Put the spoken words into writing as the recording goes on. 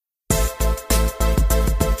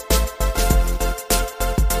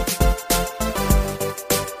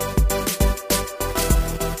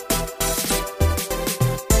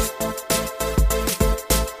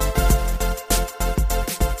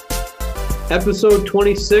Episode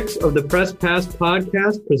 26 of the Press Pass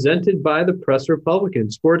podcast presented by the Press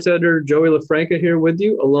Republican. Sports editor Joey LaFranca here with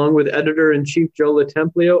you, along with editor-in-chief Joe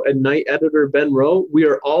LaTemplio and night editor Ben Rowe. We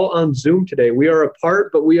are all on Zoom today. We are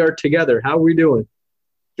apart, but we are together. How are we doing?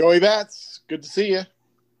 Joey Bats, good to see you.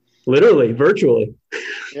 Literally, virtually.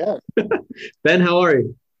 Yeah. Ben, how are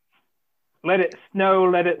you? Let it snow,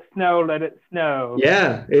 let it snow, let it snow.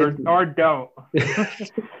 Yeah. Or don't.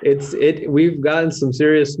 We've gotten some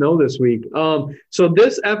serious snow this week. So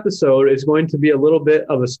this episode is going to be a little bit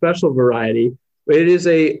of a special variety. It is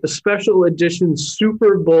a special edition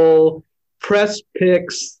Super Bowl press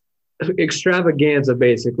picks extravaganza,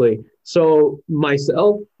 basically. So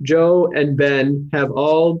myself, Joe, and Ben have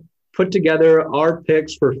all put together our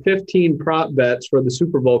picks for 15 prop bets for the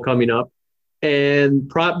Super Bowl coming up. And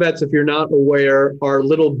prop bets, if you're not aware, are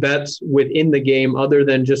little bets within the game other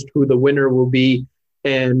than just who the winner will be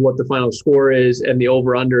and what the final score is and the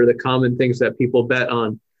over-under, the common things that people bet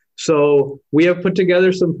on. So we have put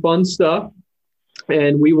together some fun stuff,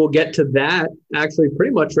 and we will get to that actually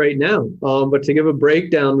pretty much right now. But to give a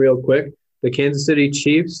breakdown real quick, the Kansas City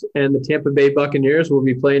Chiefs and the Tampa Bay Buccaneers will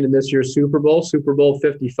be playing in this year's Super Bowl, Super Bowl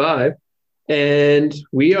 55. And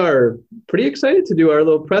we are pretty excited to do our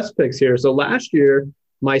little press picks here. So last year,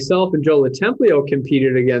 myself and Joe LaTemplio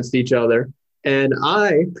competed against each other, and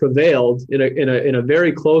I prevailed in a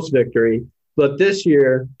very close victory. But this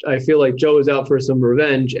year, I feel like Joe is out for some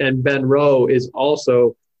revenge, and Ben Rowe is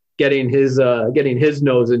also getting his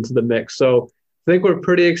nose into the mix. So I think we're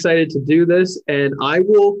pretty excited to do this. And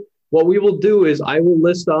what we will do is I will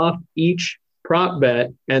list off each prop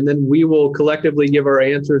bet, and then we will collectively give our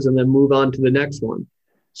answers and then move on to the next one.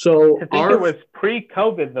 So I think it was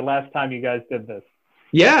pre-COVID the last time you guys did this.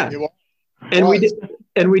 Yeah. And we did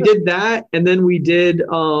that, and then we did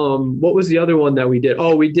what was the other one that we did?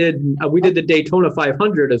 Oh, we did the Daytona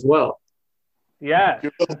 500 as well. Yeah.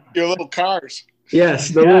 Your little cars. Yes,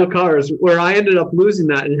 the little cars, where I ended up losing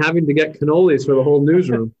that and having to get cannolis for the whole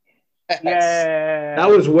newsroom. Yeah. That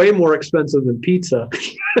was way more expensive than pizza.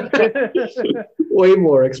 Way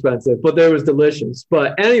more expensive, but it was delicious.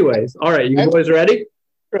 But anyways, all right, you boys ready?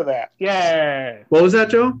 For that. Yeah. What was that,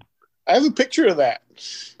 Joe? I have a picture of that.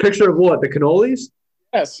 Picture of what? The cannolis?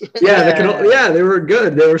 Yes. Yeah, they were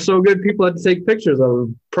good. They were so good, people had to take pictures of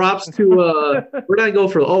them. Props to where did I go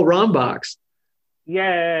for? Oh, Rombox.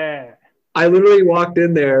 Yeah. I literally walked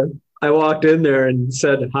in there and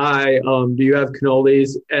said, "Hi, do you have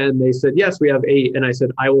cannolis?" And they said, "Yes, we have 8." And I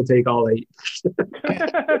said, "I will take all 8."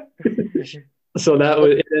 So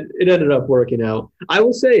it ended up working out. I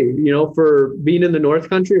will say, for being in the North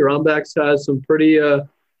Country, Rombox has some pretty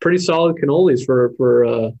solid cannolis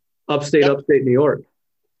for upstate New York.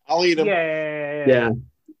 I'll eat them. Yeah.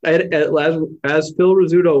 As Phil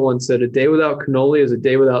Rizzuto once said, "A day without cannoli is a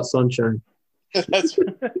day without sunshine." That's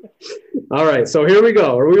All right, so here we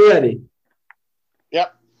go. Are we ready?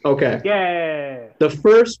 Yep. Okay. Yeah. The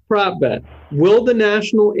first prop bet: will the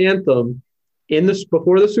national anthem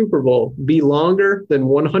before the Super Bowl be longer than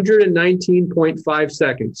 119.5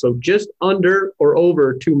 seconds? So just under or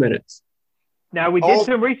over 2 minutes. Now we did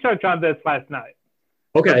some research on this last night.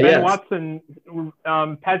 Okay. Ben Watson,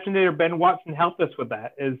 paginator Ben Watson helped us with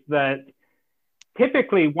that. Is that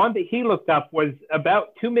typically one that he looked up was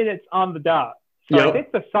about 2 minutes on the dot. So yep. I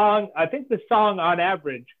think the song on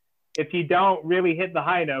average, if you don't really hit the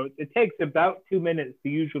high notes, it takes about 2 minutes to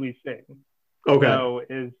usually sing. Okay. So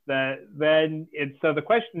so the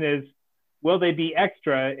question is, will they be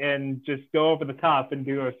extra and just go over the top and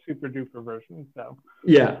do a super duper version? So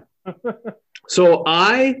yeah. So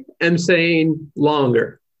I am saying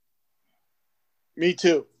longer. Me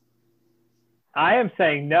too. I am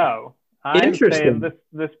saying no. I'm saying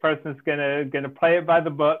this person's gonna play it by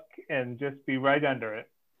the book and just be right under it.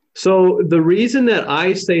 So the reason that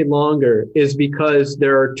I say longer is because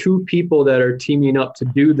there are 2 people that are teaming up to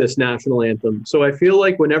do this national anthem. So I feel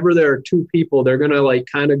like whenever there are 2 people, they're gonna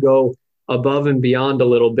kind of go above and beyond a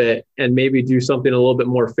little bit and maybe do something a little bit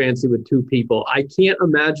more fancy with 2 people. I can't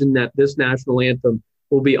imagine that this national anthem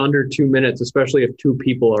will be under 2 minutes, especially if 2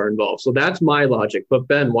 people are involved. So that's my logic. But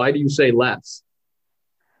Ben, why do you say less?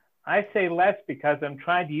 I say less because I'm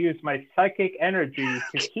trying to use my psychic energy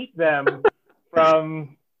to keep them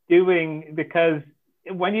from doing, because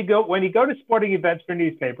when you go to sporting events for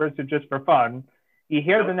newspapers or just for fun, you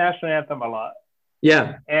hear the national anthem a lot.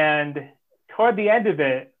 Yeah. And toward the end of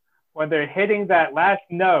it, when they're hitting that last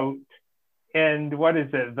note, and what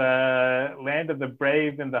is it? The land of the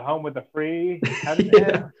brave and the home of the free?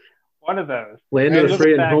 One of those. Land of the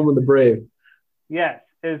free and home of the brave. Yes,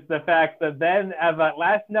 is the fact that then at that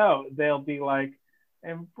last note, they'll be like,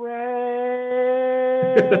 embrace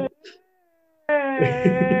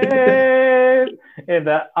And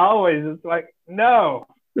that always is like, no,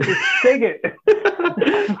 just sing it.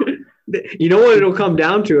 You know what it'll come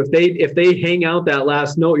down to? If they hang out that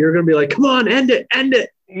last note, you're going to be like, come on, end it.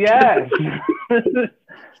 Yes.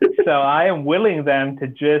 So I am willing them to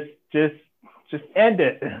just end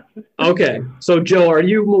it. Okay. So Joe, are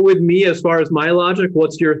you with me as far as my logic?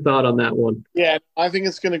 What's your thought on that one? Yeah, I think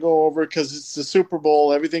it's going to go over because it's the Super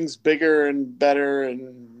Bowl. Everything's bigger and better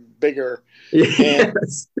and bigger.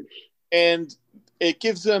 Yes. And it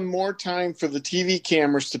gives them more time for the TV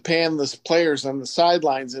cameras to pan the players on the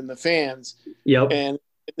sidelines and the fans. Yep. And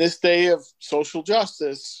in this day of social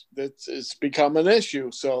justice, it's become an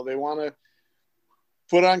issue. So they want to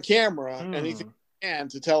put on camera anything they can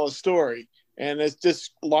to tell a story. And it's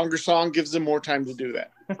just longer song gives them more time to do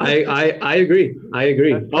that. I agree.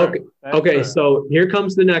 Okay. So here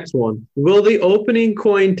comes the next one. Will the opening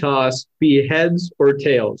coin toss be heads or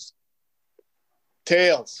tails?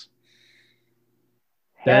 Tails.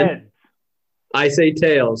 Heads. I say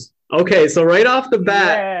tails. Okay, so right off the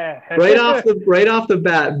bat, right off the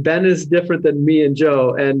bat, Ben is different than me and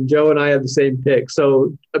Joe and I have the same pick.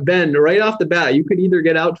 So Ben, right off the bat, you could either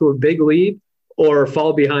get out to a big lead or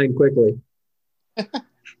fall behind quickly.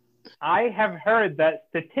 I have heard that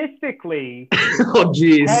statistically, oh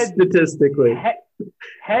geez, statistically,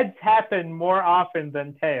 heads happen more often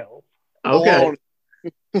than tails. Okay.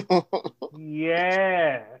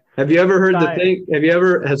 Yeah. Have you ever heard the thing?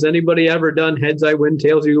 Has anybody ever done heads I win,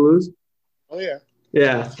 tails you lose? Oh yeah.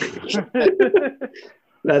 Yeah.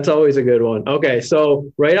 That's always a good one. Okay,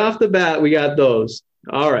 so right off the bat, we got those.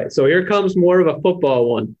 All right, so here comes more of a football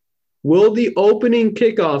one. Will the opening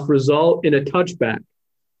kickoff result in a touchback?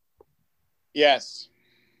 Yes.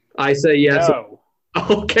 I say yes. No.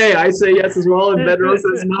 Okay, I say yes as well, and Bedro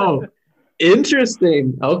says no.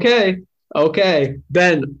 Interesting. Okay.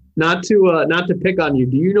 Ben, not to pick on you.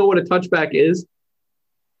 Do you know what a touchback is?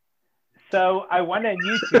 So I went on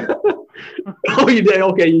YouTube. Oh, you did?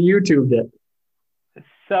 Okay, you YouTubed it.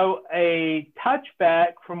 So a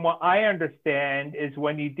touchback, from what I understand, is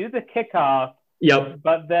when you do the kickoff, yep,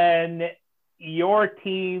 but then your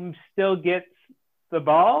team still gets the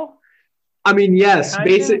ball? I mean, yes.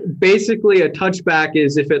 Basically, a touchback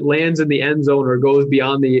is if it lands in the end zone or goes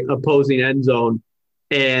beyond the opposing end zone.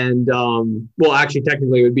 And, well, actually,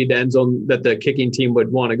 technically, it would be the end zone that the kicking team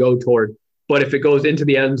would want to go toward. But if it goes into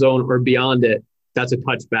the end zone or beyond it, that's a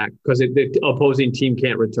touchback because the opposing team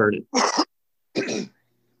can't return it.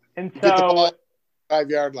 And so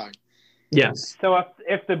 5-yard line. Yes. So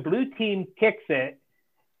if the blue team kicks it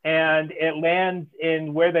and it lands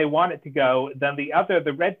in where they want it to go, then the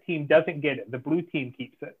red team doesn't get it. The blue team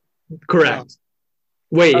keeps it. Correct.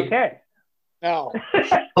 Wait. Okay. No.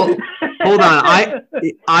 Hold on.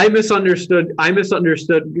 I misunderstood.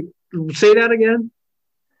 Say that again.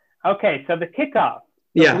 Okay. So the kickoff.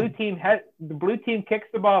 The blue team kicks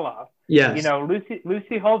the ball off. Yes. You know,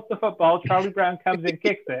 Lucy holds the football. Charlie Brown comes and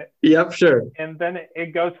kicks it. Yep, sure. And then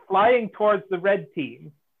it goes flying towards the red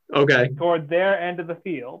team. Okay. Toward their end of the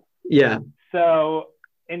field. Yeah. So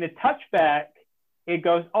in the touchback, it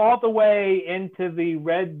goes all the way into the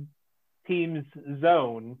red team's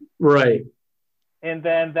zone. Right. And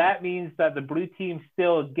then that means that the blue team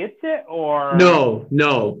still gets it, or?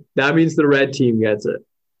 No. That means the red team gets it.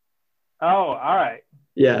 Oh, all right.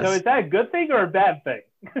 Yes. So is that a good thing or a bad thing?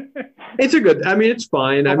 It's a good. I mean, it's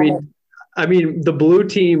fine. I mean, the blue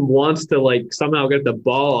team wants to somehow get the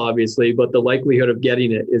ball, obviously, but the likelihood of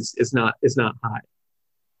getting it is not high.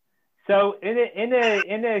 So in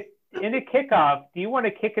a kickoff, do you want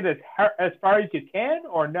to kick it as far as you can,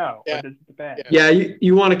 or no? Yeah. Or does it depend? Yeah,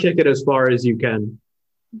 you want to kick it as far as you can,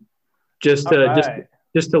 just to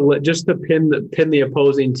pin the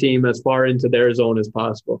opposing team as far into their zone as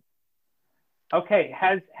possible. Okay,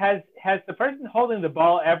 has the person holding the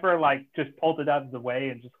ball ever just pulled it out of the way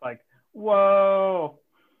and just whoa?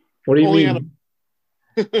 What do you mean?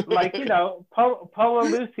 Pull a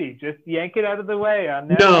Lucy, just yank it out of the way.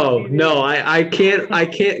 No, I can't.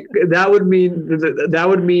 That would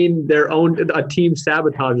mean a team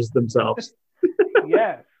sabotages themselves.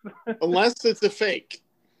 Yes. Unless it's a fake.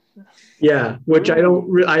 Yeah, which I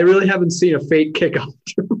really haven't seen a fake kickoff.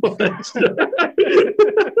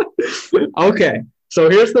 Okay, so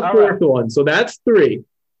here's the fourth one. So that's 3.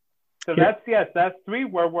 So that's 3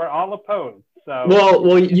 where we're all opposed. So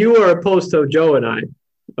well, you are opposed to Joe and I.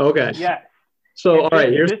 Okay. Yes. So all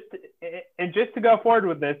right, just to go forward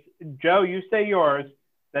with this, Joe, you say yours,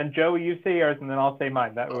 then Joe, you say yours, and then I'll say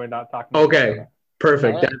mine. That way we're not talking. Okay,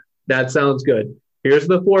 perfect. Right. That sounds good. Here's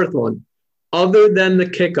the fourth one. Other than the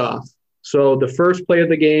kickoff, so the first play of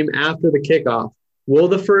the game after the kickoff, will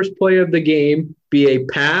the first play of the game be a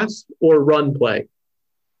pass or run play?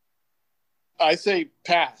 I say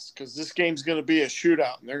pass because this game's going to be a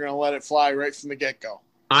shootout, and they're going to let it fly right from the get-go.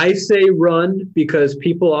 I say run because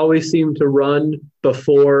people always seem to run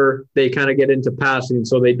before they kind of get into passing,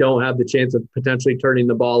 so they don't have the chance of potentially turning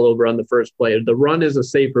the ball over on the first play. The run is a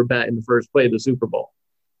safer bet in the first play of the Super Bowl.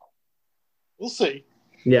 We'll see.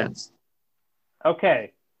 Yes.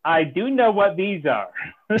 Okay. I do know what these are.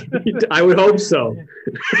 I would hope so.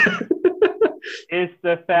 Is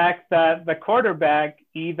the fact that the quarterback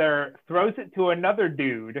either throws it to another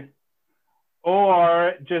dude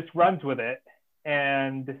or just runs with it,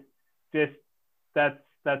 and just that's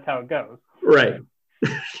how it goes. Right.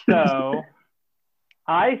 So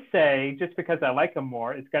I say, just because I like him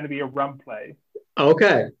more, it's going to be a run play.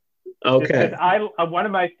 Okay. Because one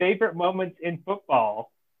of my favorite moments in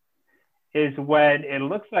football is when it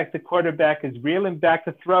looks like the quarterback is reeling back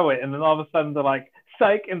to throw it, and then all of a sudden they're like,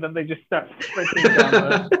 psych, and then they just start sprinting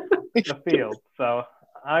down the field. So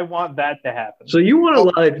I want that to happen. So you want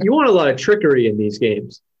a lot of trickery in these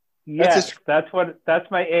games. Yes, that's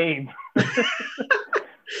my aim.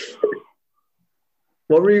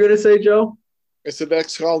 What were you going to say, Joe? I said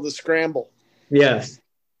that's called the scramble. Yes.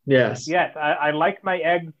 I like my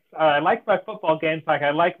eggs. I like my football games like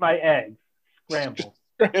I like my eggs.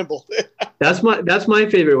 Scramble. That's my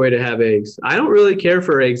favorite way to have eggs. I don't really care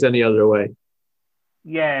for eggs any other way.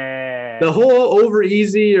 Yeah. The whole over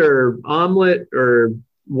easy or omelet or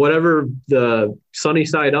whatever the sunny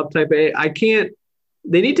side up type of egg, I can't.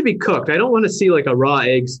 They need to be cooked. I don't want to see like a raw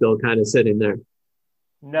egg still kind of sitting there.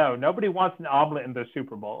 No, nobody wants an omelet in the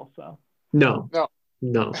Super Bowl. So no,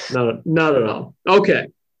 not at all. Okay,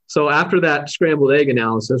 so after that scrambled egg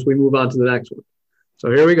analysis, we move on to the next one. So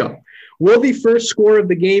here we go. Will the first score of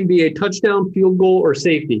the game be a touchdown, field goal, or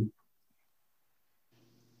safety?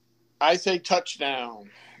 I say touchdown.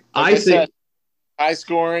 I say high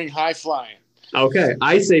scoring, high flying. Okay,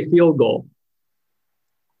 I say field goal.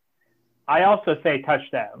 I also say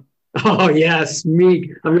touchdown. Oh, yes,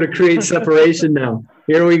 me. I'm going to create separation now.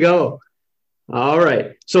 Here we go. All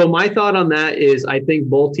right. So my thought on that is I think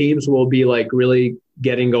both teams will be like really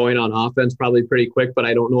getting going on offense probably pretty quick, but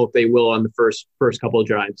I don't know if they will on the first couple of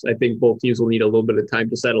drives. I think both teams will need a little bit of time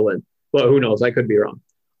to settle in, but who knows? I could be wrong.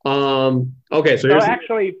 Okay. So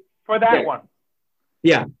actually for that one.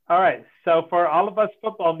 Yeah. All right. So for all of us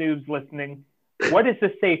football noobs listening, what is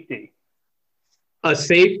a safety? A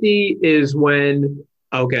safety is when,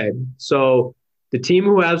 so the team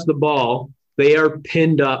who has the ball, they are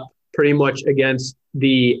pinned up pretty much against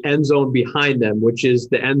the end zone behind them, which is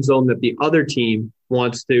the end zone that the other team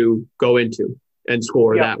wants to go into and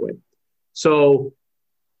score that way. So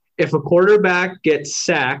if a quarterback gets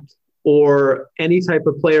sacked or any type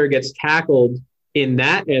of player gets tackled in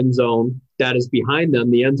that end zone that is behind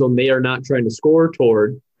them, the end zone they are not trying to score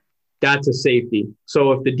toward, that's a safety.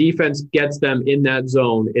 So if the defense gets them in that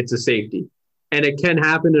zone, it's a safety. And it can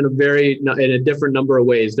happen in a different number of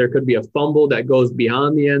ways. There could be a fumble that goes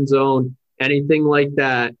beyond the end zone, anything like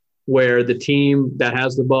that, where the team that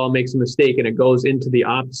has the ball makes a mistake and it goes into the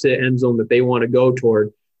opposite end zone that they want to go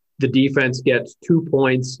toward. The defense gets 2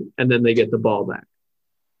 points and then they get the ball back.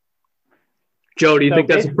 Joe, do you think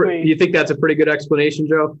that's a pretty good explanation,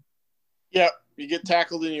 Joe? Yeah, you get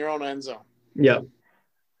tackled in your own end zone. Yeah.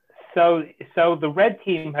 So the red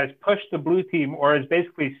team has pushed the blue team, or is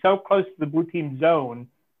basically so close to the blue team zone,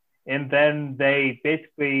 and then they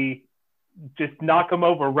basically just knock them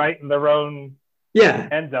over right in their own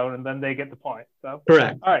end zone, and then they get the point. So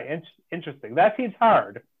correct. All right, interesting. That seems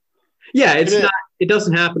hard. Yeah, it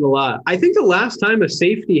doesn't happen a lot. I think the last time a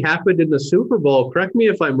safety happened in the Super Bowl, correct me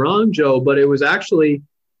if I'm wrong, Joe, but it was actually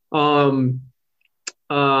the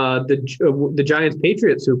Giants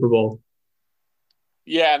Patriots Super Bowl.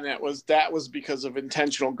 Yeah, and that was because of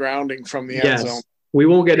intentional grounding from the end zone. We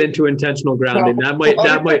won't get into intentional grounding. That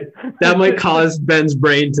might cause Ben's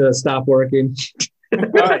brain to stop working. All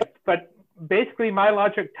right, but basically my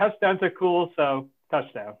logic, touchdowns are cool, so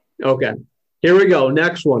touchdown. Okay. Here we go.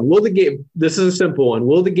 Next one. This is a simple one.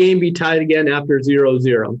 Will the game be tied again after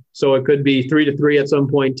 0-0? So it could be 3-3 at some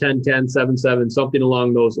point, 10-10, 7-7, something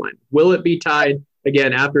along those lines. Will it be tied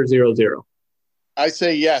again after 0-0? I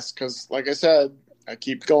say yes, because like I said, I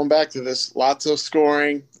keep going back to this. Lots of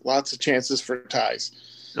scoring, lots of chances for ties.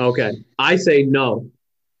 Okay. I say no.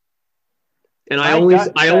 And I only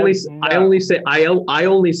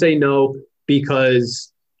say no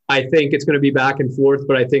because I think it's going to be back and forth,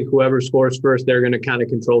 but I think whoever scores first, they're going to kind of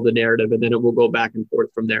control the narrative, and then it will go back and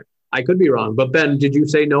forth from there. I could be wrong, but Ben, did you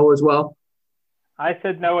say no as well? I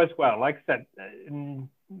said no as well. Like I said,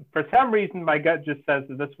 for some reason, my gut just says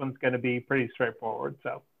that this one's going to be pretty straightforward.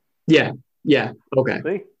 So yeah, Yeah. Okay.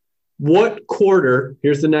 See? What quarter,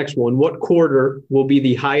 here's the next one. What quarter will be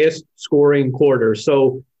the highest scoring quarter?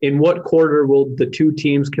 So in what quarter will the two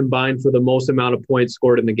teams combine for the most amount of points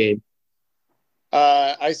scored in the game?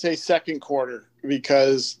 I say second quarter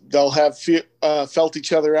because they'll have felt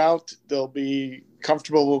each other out. They'll be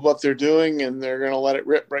comfortable with what they're doing, and they're going to let it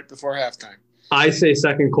rip right before halftime. I say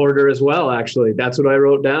second quarter as well, actually. That's what I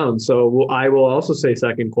wrote down. So I will also say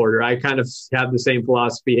second quarter. I kind of have the same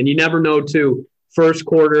philosophy. And you never know, too. First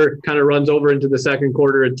quarter kind of runs over into the second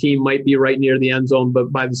quarter. A team might be right near the end zone,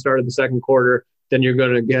 but by the start of the second quarter, then you're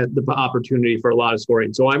going to get the opportunity for a lot of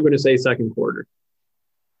scoring. So I'm going to say second quarter.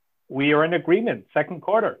 We are in agreement. Second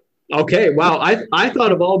quarter. Okay. Wow. I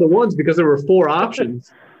thought of all the ones because there were 4 options.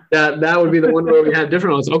 That would be the one where we had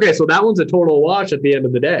different ones. Okay. So that one's a total wash at the end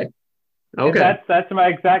of the day. Okay. And that's my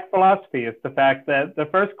exact philosophy. It's the fact that the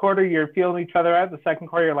first quarter, you're feeling each other out. The second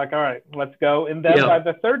quarter, you're like, all right, let's go. And then by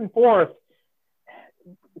the third and fourth,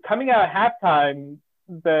 coming out at halftime,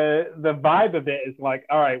 the vibe of it is like,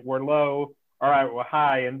 all right, we're low. All right, we're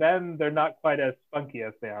high. And then they're not quite as funky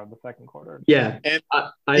as they are in the second quarter. Yeah, and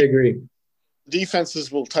I agree.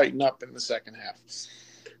 Defenses will tighten up in the second half.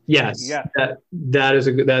 Yes, yeah. That's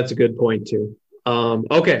a good point too.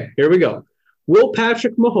 Okay, here we go. Will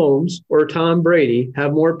Patrick Mahomes or Tom Brady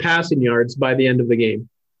have more passing yards by the end of the game?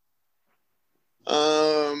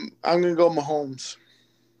 I'm going to go Mahomes.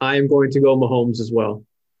 I am going to go Mahomes as well.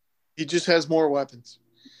 He just has more weapons.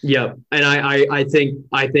 Yep, and I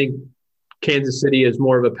think Kansas City is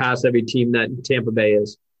more of a pass-heavy team than Tampa Bay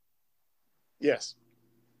is. Yes.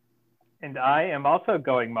 And I am also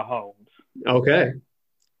going Mahomes. Okay.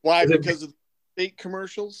 Why? Because of the state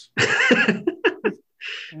commercials?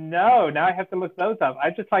 No, now I have to look those up. I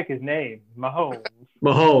just like his name, Mahomes.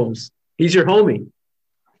 Mahomes. He's your homie.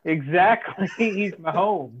 Exactly. He's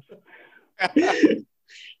Mahomes.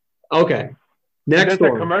 Okay. Next There's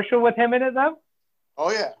one. a commercial with him in it, though?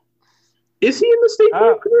 Oh, yeah. Is he in the State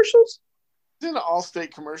Farm commercials? He's in the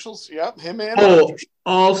All-State commercials. Yep, him and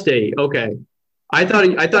All-State. Okay. I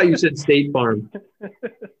thought you said State Farm.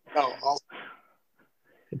 No,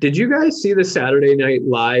 Did you guys see the Saturday Night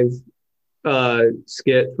Live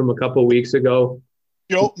skit from a couple weeks ago?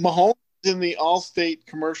 Joe Mahomes in the All-State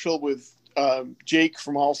commercial with Jake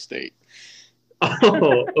from Allstate.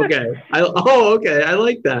 Oh, okay. Okay. I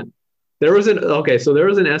like that. There was an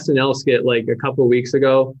SNL skit like a couple of weeks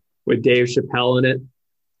ago with Dave Chappelle in it,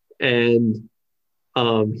 and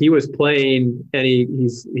he was playing, and he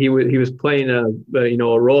was playing a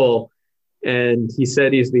role, and he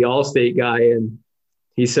said he's the Allstate guy, and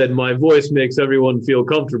he said, my voice makes everyone feel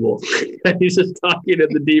comfortable. And he's just talking in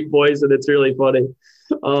the deep voice, and it's really funny.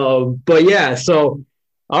 But yeah, so,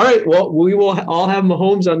 all right. Well, we will all have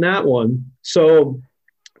Mahomes on that one. So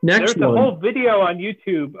next There's a whole video on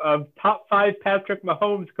YouTube of top 5 Patrick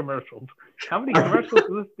Mahomes commercials. How many commercials is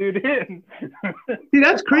this dude in? See,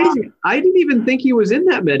 that's crazy. I didn't even think he was in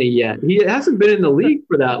that many yet. He hasn't been in the league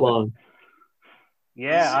for that long.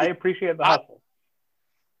 Yeah, I appreciate the hustle.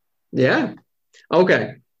 Yeah.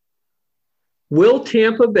 Okay. Will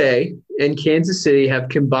Tampa Bay and Kansas City have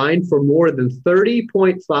combined for more than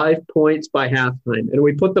 30.5 points by halftime? And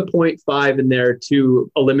we put the 0.5 in there to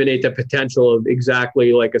eliminate the potential of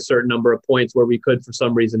exactly like a certain number of points where we could, for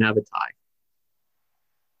some reason, have a tie.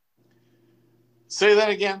 Say that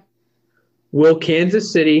again. Will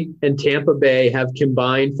Kansas City and Tampa Bay have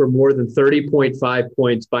combined for more than 30.5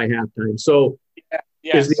 points by halftime? So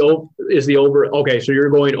yes. Is the over? Okay, so you're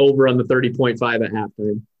going over on the 30.5 at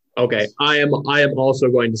halftime. Okay, I am also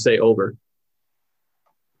going to say over.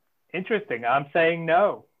 Interesting. I'm saying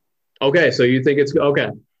no. Okay, so you think it's okay.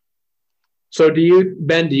 So do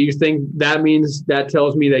you think that means that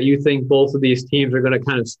tells me that you think both of these teams are going to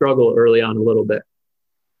kind of struggle early on a little bit?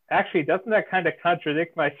 Actually, doesn't that kind of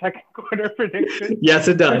contradict my second quarter prediction? Yes,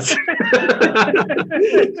 it does.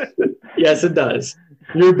 Yes, it does.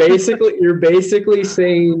 You're basically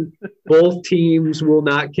saying both teams will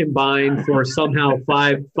not combine for somehow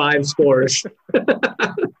five scores.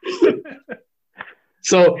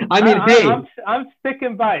 So I mean, I'm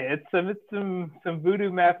sticking by it. It's some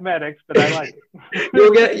voodoo mathematics, but I like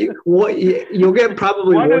it. You'll get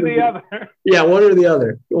probably one or the other. Yeah, one or the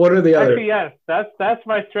other. Actually, yes, that's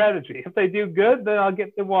my strategy. If they do good, then I'll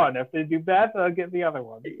get the one. If they do bad, then I'll get the other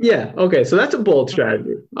one. Yeah. Okay. So that's a bold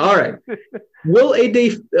strategy. All right. Will a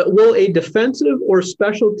defensive or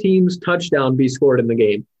special teams touchdown be scored in the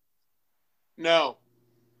game? No.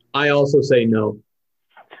 I also say no.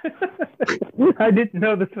 I didn't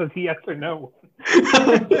know this was yes or no.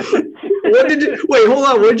 What did you wait? Hold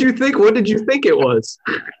on. What did you think? What did you think it was?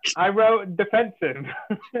 I wrote defensive.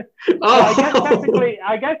 Oh,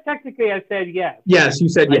 I guess technically I said yes. yes, you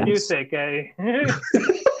said yes. I do think.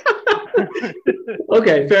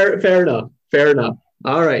 Okay, fair enough. Fair enough.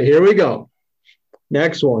 All right, here we go.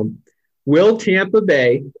 Next one. Will Tampa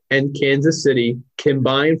Bay and Kansas City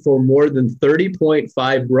combine for more than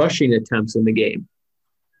 30.5 rushing attempts in the game?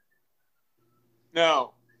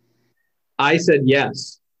 No. I said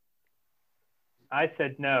yes. I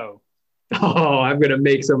said no. Oh, I'm going to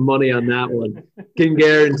make some money on that one. Can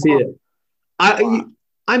guarantee it.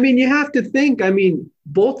 I mean, you have to think. I mean,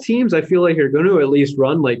 both teams, I feel like, are going to at least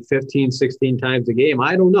run like 15, 16 times a game.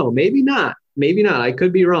 I don't know. Maybe not. Maybe not. I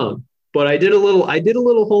could be wrong. But I did a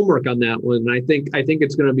little homework on that one, and I think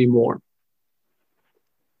it's going to be more.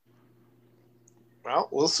 Well,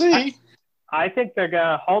 we'll see. I think they're going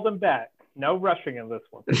to hold them back. No rushing in this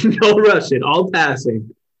one. No rushing, all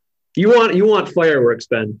passing. You want fireworks,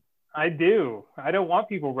 Ben. I do. I don't want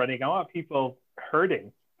people running. I want people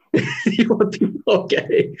hurting. You want people,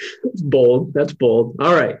 okay. That's bold. That's bold.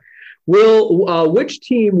 All right. Which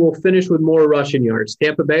team will finish with more rushing yards,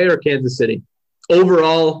 Tampa Bay or Kansas City?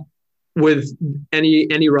 Overall, with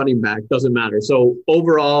any running back, doesn't matter. So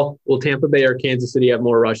overall, will Tampa Bay or Kansas City have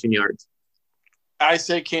more rushing yards? I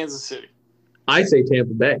say Kansas City. I say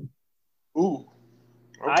Tampa Bay. Ooh.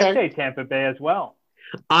 Okay. I say Tampa Bay as well.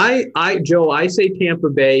 Joe, I say Tampa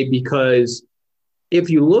Bay because if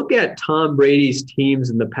you look at Tom Brady's teams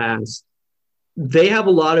in the past, they have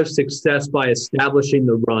a lot of success by establishing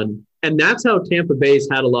the run. And that's how Tampa Bay's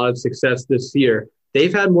had a lot of success this year.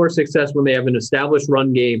 They've had more success when they have an established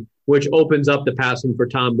run game, which opens up the passing for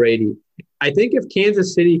Tom Brady. I think if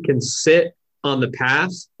Kansas City can sit on the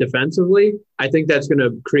pass defensively, I think that's going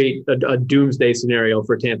to create a doomsday scenario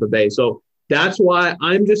for Tampa Bay. So that's why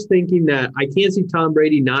I'm just thinking that I can't see Tom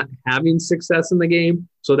Brady not having success in the game.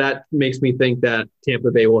 So that makes me think that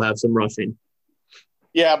Tampa Bay will have some rushing.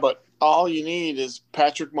 Yeah, but all you need is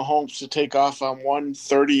Patrick Mahomes to take off on one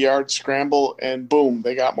 30-yard scramble, and boom,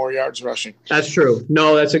 they got more yards rushing. That's true.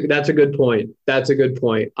 No, that's a good point. That's a good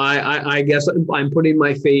point. I guess I'm putting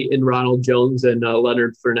my fate in Ronald Jones and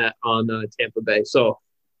Leonard Fournette on Tampa Bay. So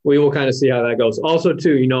we will kind of see how that goes. Also,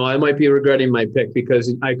 too, I might be regretting my pick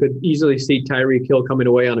because I could easily see Tyreek Hill coming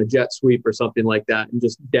away on a jet sweep or something like that and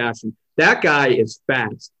just dashing. That guy is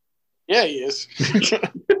fast. Yeah, he is.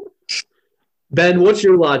 Ben, what's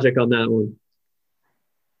your logic on that one?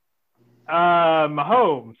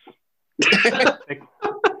 Mahomes.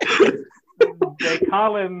 they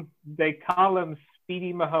call him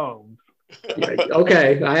Speedy Mahomes.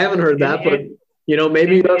 Okay, I haven't heard that, but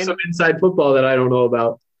maybe you have some inside football that I don't know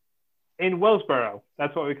about. In Willsboro,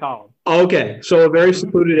 that's what we call him. Okay, so a very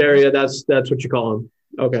secluded area. That's what you call him.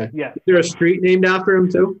 Okay. Yeah. Is there a street named after him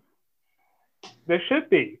too? There should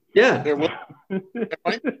be. Yeah.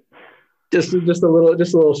 Just a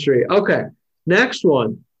little street. Okay. Next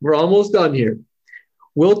one. We're almost done here.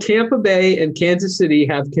 Will Tampa Bay and Kansas City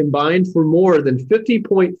have combined for more than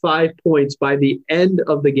 50.5 points by the end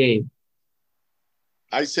of the game?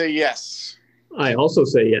 I say yes. I also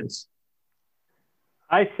say yes.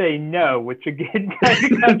 I say no, which again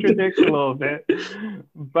kind of contradicts a little bit.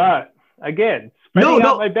 But again, spreading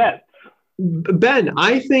out my bets. Ben,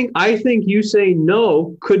 I think you saying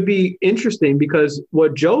no could be interesting because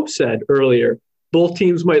what Joe said earlier, both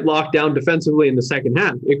teams might lock down defensively in the second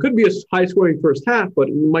half. It could be a high-scoring first half, but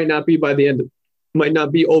it might not be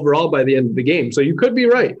overall by the end of the game. So you could be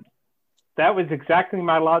right. That was exactly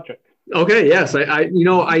my logic. Okay, yes, I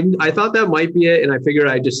thought that might be it, and I figured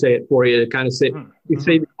I'd just say it for you to kind of save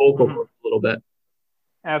the vocal a little bit.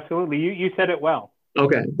 Absolutely, you said it well.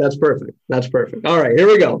 Okay, that's perfect. All right, here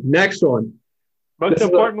we go. Next one. Most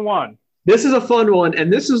important one. This is a fun one,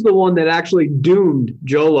 and this is the one that actually doomed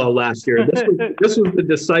Jolo last year. This was the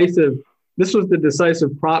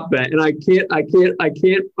decisive prop bet, and I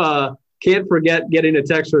can't forget getting a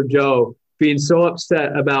text from Joe being so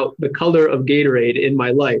upset about the color of Gatorade in my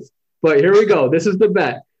life. But here we go. This is the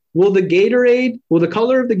bet. Will the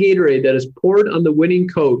color of the Gatorade that is poured on the winning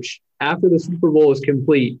coach after the Super Bowl is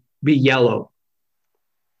complete be yellow?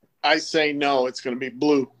 I say no. It's going to be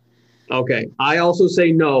blue. Okay. I also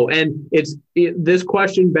say no. And this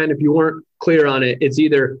question, Ben, if you weren't clear on it, it's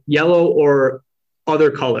either yellow or other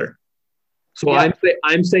color. So yeah.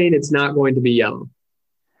 I'm saying it's not going to be yellow.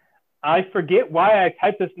 I forget why I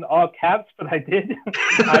typed this in all caps, but I did.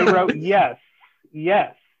 I wrote yes.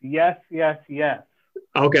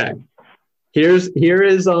 Okay. Here is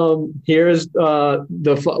the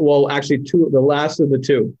last of the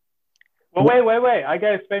two. Well, wait. I got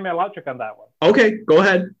to explain my logic on that one. Okay, go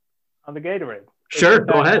ahead. on the Gatorade. Sure,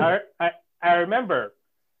 go ahead. I remember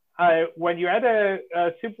when you're at a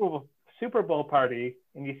Super Bowl party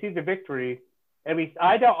and you see the victory, at least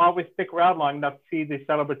I don't always stick around long enough to see the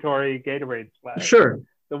celebratory Gatorade splash. Sure.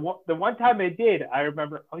 The one time I did, I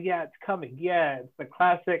remember, oh yeah, it's coming. Yeah, it's the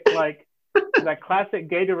classic, like that classic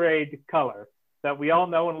Gatorade color that we all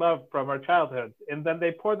know and love from our childhoods. And then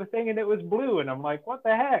they pour the thing and it was blue. And I'm like, what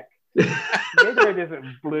the heck? Gatorade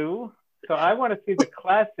isn't blue. So I want to see the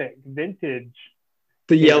classic vintage.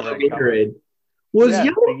 The yellow Gatorade. Was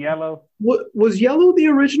yellow the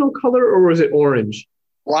original color or was it orange?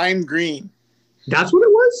 Lime green. That's what it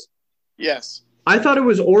was? Yes. I thought it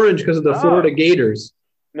was orange because of the Florida Gators.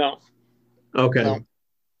 No. Okay. No.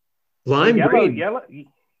 Lime green.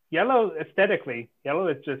 Yellow aesthetically. Yellow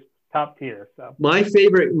is just top tier. So my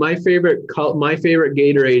favorite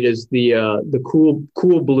Gatorade is the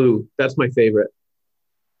cool blue. That's my favorite.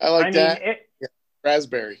 I like that.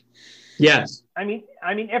 Raspberry. Yes. I mean,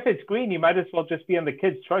 if it's green, you might as well just be on the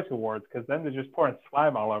Kids' Choice Awards because then they're just pouring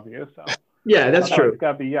slime all over you. So yeah, that's true. It's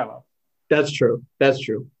got to be yellow. That's true.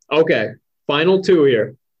 Okay, final two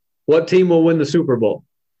here. What team will win the Super Bowl?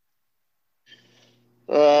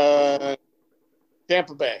 Tampa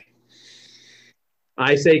Bay.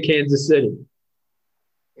 I say Kansas City.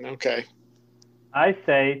 Okay. I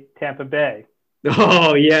say Tampa Bay.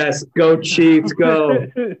 Oh, yes. Go Chiefs, go.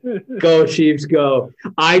 Go Chiefs, go.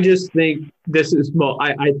 I just think this is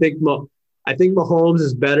I think Mahomes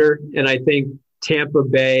is better, and I think Tampa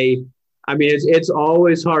Bay, I mean, it's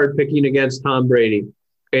always hard picking against Tom Brady.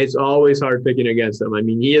 It's always hard picking against him. I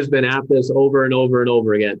mean, he has been at this over and over and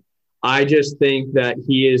over again. I just think that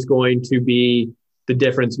he is going to be the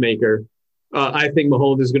difference maker. I think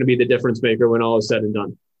Mahomes is going to be the difference maker when all is said and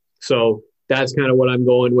done. So that's kind of what I'm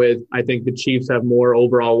going with. I think the Chiefs have more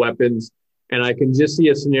overall weapons, and I can just see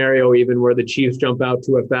a scenario even where the Chiefs jump out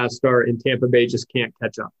to a fast start and Tampa Bay just can't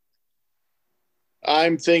catch up.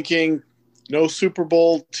 I'm thinking no Super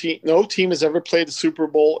Bowl team. No team has ever played the Super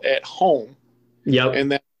Bowl at home. Yep.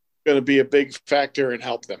 And that's going to be a big factor and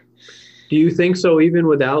help them. Do you think so even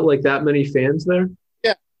without like that many fans there?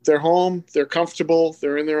 Yeah. They're home. They're comfortable.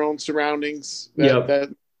 They're in their own surroundings.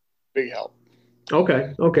 That big help.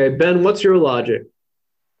 Okay. Ben, what's your logic?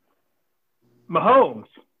 Mahomes.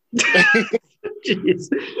 Jeez.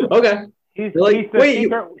 Okay. He's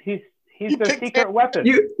the secret weapon.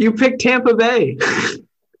 You picked Tampa Bay.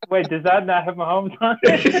 Wait, does that not have Mahomes on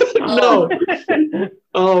it? No.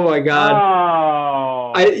 Oh my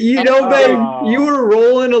God. Ben, you were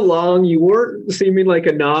rolling along. You weren't seeming like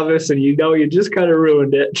a novice, and you just kind of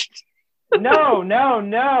ruined it. No. I'm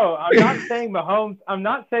not saying Mahomes. I'm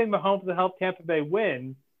not saying Mahomes will help Tampa Bay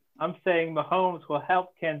win. I'm saying Mahomes will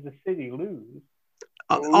help Kansas City lose.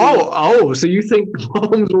 So you think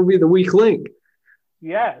Mahomes will be the weak link?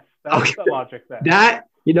 Yes, that's the logic there. That,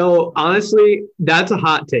 honestly, that's a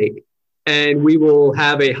hot take. And we will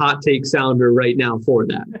have a hot take sounder right now for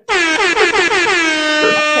that.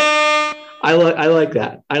 I like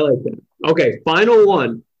that. Okay, final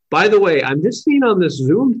one. By the way, I'm just seeing on this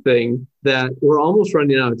Zoom thing that we're almost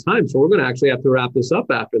running out of time. So we're going to actually have to wrap this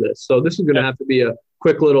up after this. So this is going to have to be a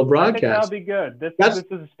quick little broadcast. I think that'll be good. This is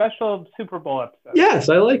a special Super Bowl episode. Yes,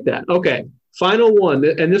 I like that. Okay, final one.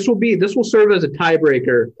 And this will serve as a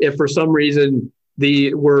tiebreaker if for some reason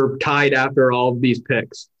we're tied after all of these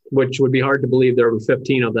picks, which would be hard to believe there were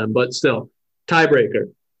 15 of them, but still,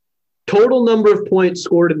 tiebreaker. Total number of points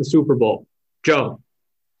scored in the Super Bowl. Joe.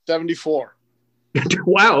 74.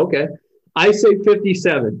 Wow, okay. I say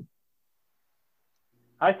 57.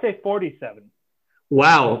 I say 47.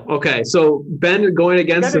 Wow, okay. So Ben going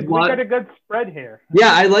against we got a good spread here.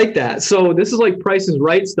 Yeah, I like that. So this is like Price is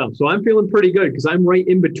Right stuff. So I'm feeling pretty good because I'm right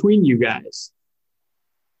in between you guys.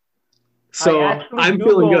 So I'm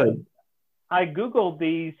feeling good. I Googled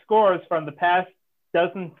the scores from the past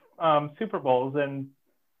dozen Super Bowls, and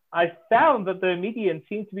I found that the median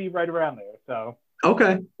seems to be right around there. So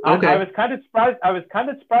okay. I was kind of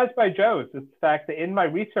surprised by Joe's. It's the fact that in my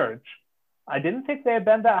research, I didn't think they had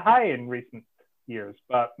been that high in recent years,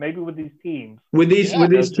 but maybe with these teams. With these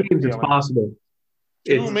teams, it's possible.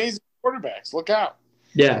 Two amazing quarterbacks. Look out.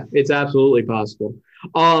 Yeah, it's absolutely possible.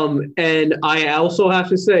 And I also have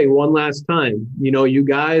to say one last time, you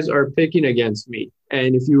guys are picking against me.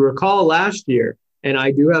 And if you recall last year, and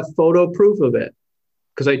I do have photo proof of it,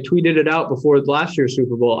 because I tweeted it out before last year's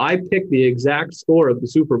Super Bowl, I picked the exact score of the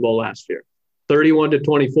Super Bowl last year,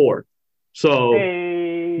 31-24. So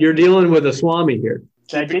you're dealing with a Swami here.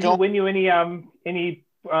 That didn't win you any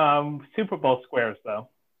Super Bowl squares, though.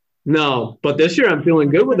 No, but this year I'm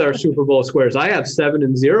feeling good with our Super Bowl squares. I have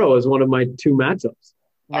 7-0 as one of my two matchups.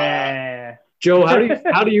 Joe,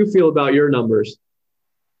 how do you feel about your numbers?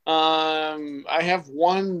 I have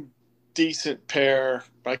one decent pair,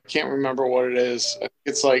 but I can't remember what it is.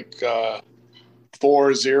 It's like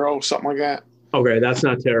 4-0, something like that. Okay, that's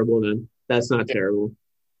not terrible then. That's not terrible.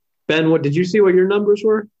 Ben, what did you see what your numbers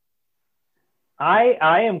were?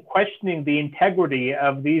 I am questioning the integrity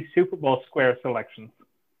of these Super Bowl square selections.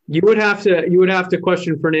 You would have to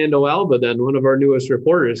question Fernando Alba then, one of our newest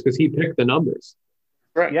reporters, because he picked the numbers.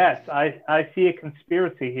 Right. Yes, I see a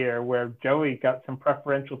conspiracy here where Joey got some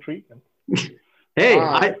preferential treatment. Hey,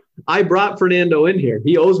 I brought Fernando in here.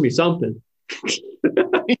 He owes me something.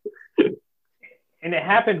 And it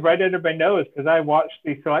happened right under my nose because I watched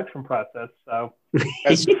the selection process. So,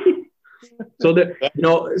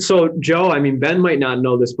 so Joe, I mean, Ben might not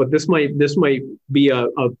know this, but this might be a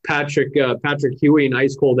Patrick Huey and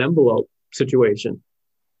ice cold envelope situation.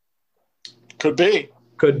 Could be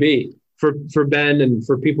for Ben, and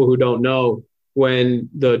for people who don't know, when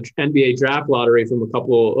the NBA draft lottery from a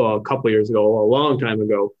couple years ago, a long time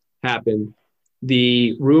ago, happened.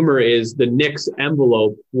 The rumor is the Knicks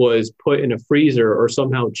envelope was put in a freezer or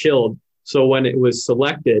somehow chilled. So when it was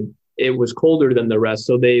selected, it was colder than the rest.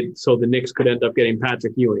 So the Knicks could end up getting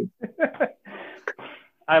Patrick Ewing.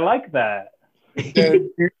 I like that.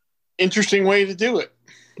 Interesting way to do it.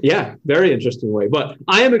 Yeah, very interesting way. But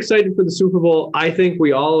I am excited for the Super Bowl. I think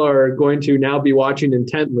we all are going to now be watching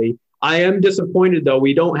intently. I am disappointed, though.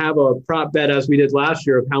 We don't have a prop bet as we did last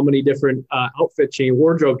year of how many different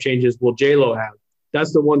wardrobe changes will J-Lo have.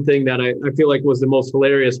 That's the one thing that I feel like was the most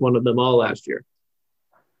hilarious one of them all last year.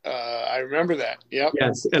 I remember that. Yep.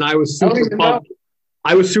 Yes, and I was super pumped.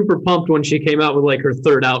 I was super pumped when she came out with like her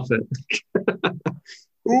third outfit.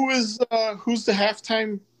 Who's the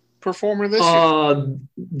halftime performer this year?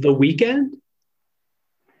 The Weeknd.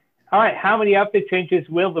 All right, how many outfit changes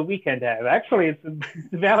will the Weeknd have? Actually, it's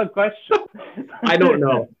a valid question. I don't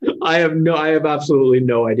know. I have absolutely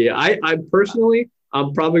no idea. I personally,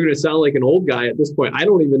 I'm probably going to sound like an old guy at this point. I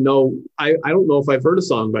don't even know. I don't know if I've heard a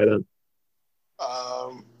song by them.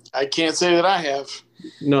 I can't say that I have.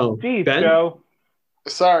 No. Geez, Ben? Joe.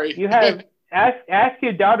 Sorry. You have ask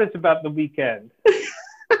your daughters about the Weeknd.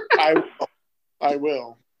 I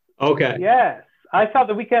will. Okay. Yes, I saw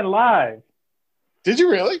the Weeknd live. Did you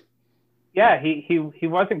really? Yeah, he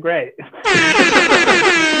wasn't great.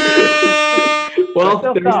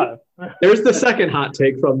 Well, there's the second hot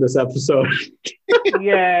take from this episode.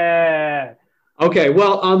 Yeah. Okay,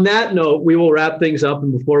 well, on that note, we will wrap things up.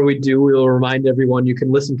 And before we do, we will remind everyone you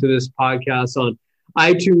can listen to this podcast on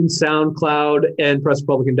iTunes, SoundCloud, and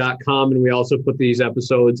PressRepublican.com. And we also put these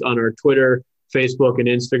episodes on our Twitter, Facebook, and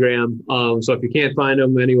Instagram. So if you can't find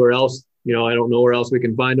them anywhere else, I don't know where else we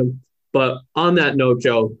can find them. But on that note,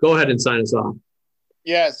 Joe, go ahead and sign us off.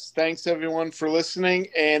 Yes, thanks everyone for listening.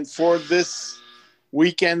 And for this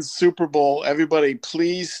weekend's Super Bowl, everybody,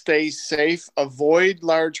 please stay safe. Avoid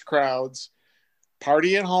large crowds.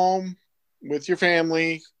 Party at home with your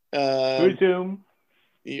family. Zoom.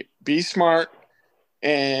 Be smart.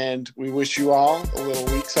 And we wish you all a little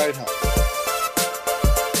week side hug.